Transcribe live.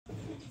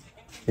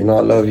You know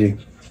I love you.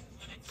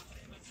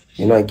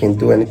 You know I can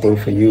do anything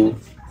for you.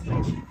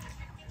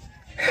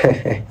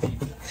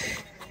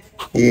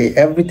 Yeah,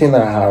 everything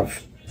I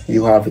have,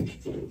 you have it.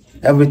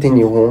 Everything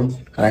you own,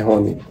 I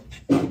own it.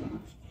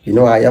 You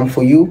know I am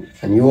for you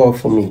and you are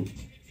for me.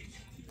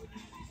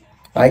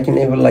 I can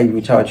never live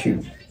without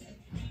you.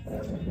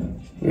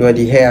 You are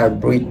the air I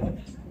breathe.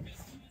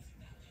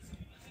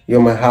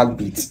 You're my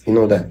heartbeat. You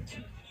know that.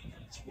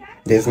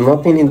 There's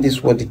nothing in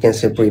this world that can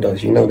separate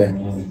us. You know that.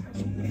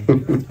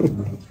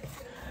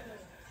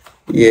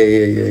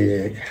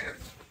 Yeah.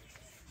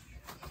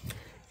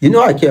 You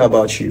know I care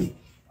about you.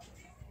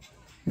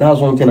 That's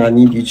one thing I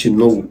need you to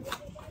know.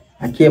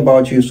 I care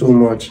about you so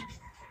much.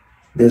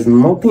 There's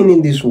nothing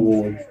in this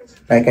world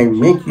that can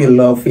make your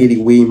love fade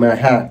away in my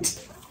heart.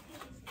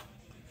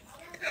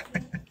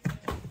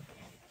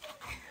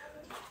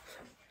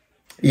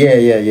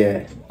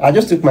 Yeah. I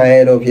just took my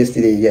head off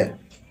yesterday. Yeah.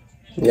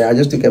 I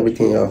just took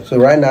everything off. So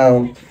right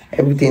now,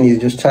 everything is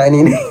just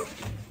shining.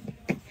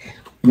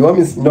 You want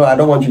me? No, I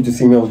don't want you to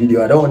see me on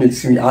video. I don't want you to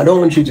see me. I don't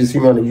want you to see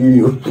me on the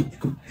video.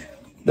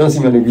 Don't see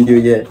me on the video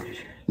yet.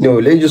 No,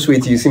 let's just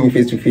wait till you see me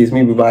face to face.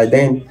 Maybe by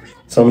then,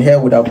 some hair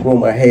would have grown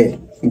my head.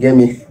 You get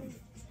me?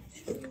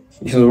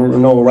 So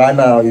no, right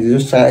now it's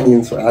just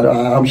shining. So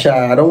I'm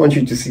shy. I don't want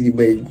you to see,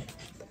 babe.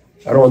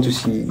 I don't want to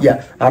see.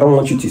 Yeah, I don't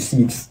want you to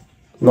see it.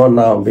 Not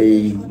now,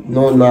 babe.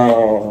 No,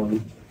 now.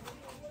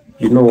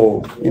 You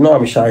know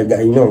I'm a shy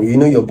guy. You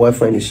know your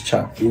boyfriend is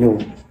shy. You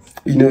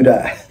know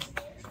that.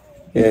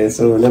 Yeah.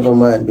 So never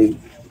mind, babe.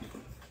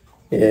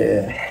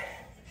 Yeah.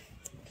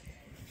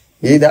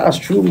 Yeah, that's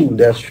true.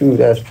 That's true.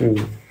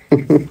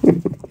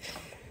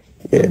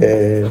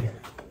 Yeah.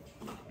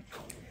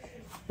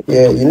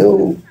 Yeah.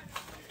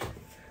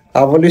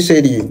 I've always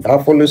said it.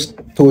 I've always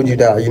told you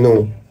that. I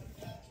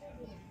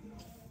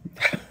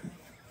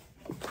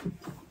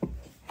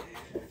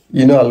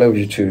love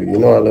you too. I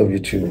love you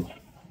too.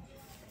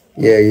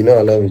 Yeah,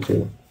 I love you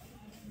too.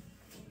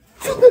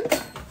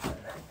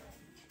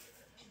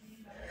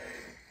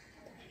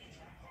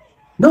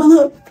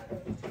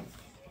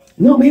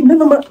 No, babe,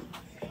 never mind.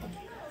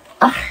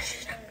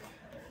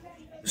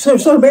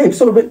 Sorry, babe.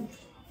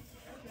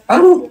 I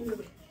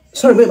don't.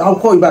 Sorry, babe. I'll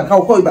call you back.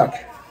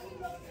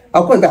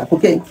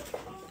 Okay.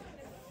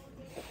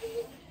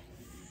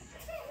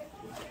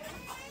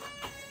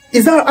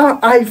 Is that our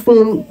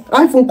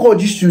iPhone call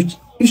used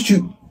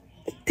to?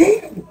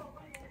 Damn.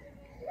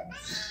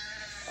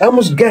 I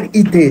almost got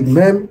eaten,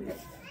 man.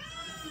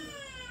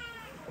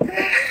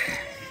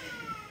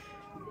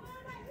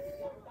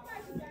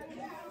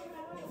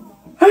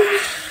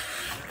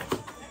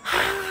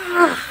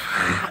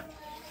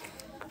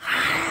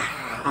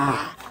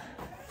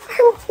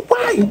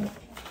 Why?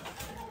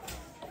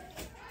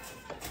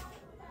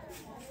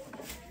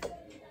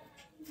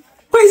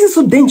 Why is it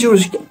so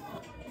dangerous?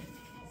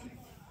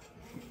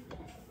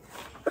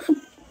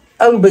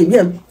 But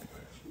yeah,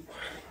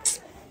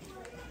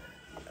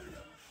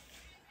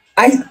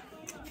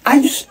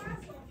 I just,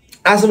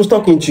 as I was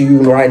talking to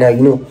you right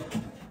now,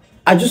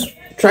 I just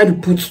try to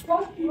put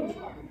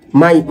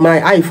my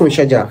iPhone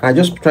charger. I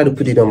just try to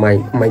put it on my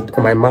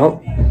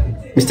mouth.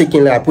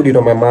 Mistakenly, I put it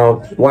on my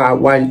mouth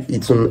while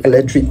it's on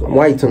electric,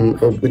 while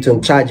it's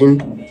on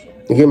charging.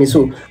 You get me?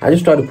 So I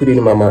just try to put it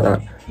in my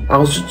mouth. I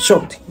was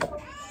shocked,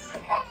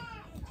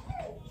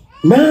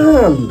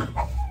 man.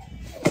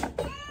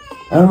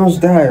 I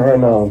almost died right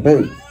now,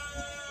 babe.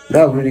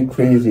 That's really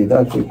crazy.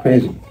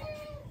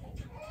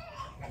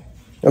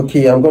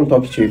 Okay, I'm going to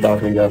talk to you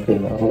about later. Okay,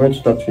 I'm going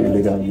to talk to you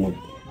later. Again.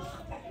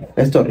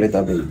 Let's talk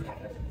later, babe.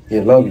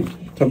 Yeah, love you.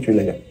 Talk to you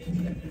later.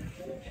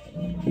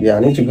 Yeah, I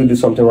need to go do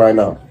something right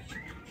now.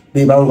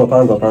 Babe, hang up.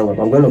 I'm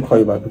going to call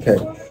you back, okay?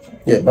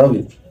 Yeah, love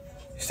you.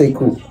 Stay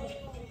cool.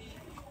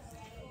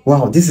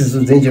 Wow, this is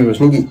so dangerous,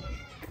 nigga.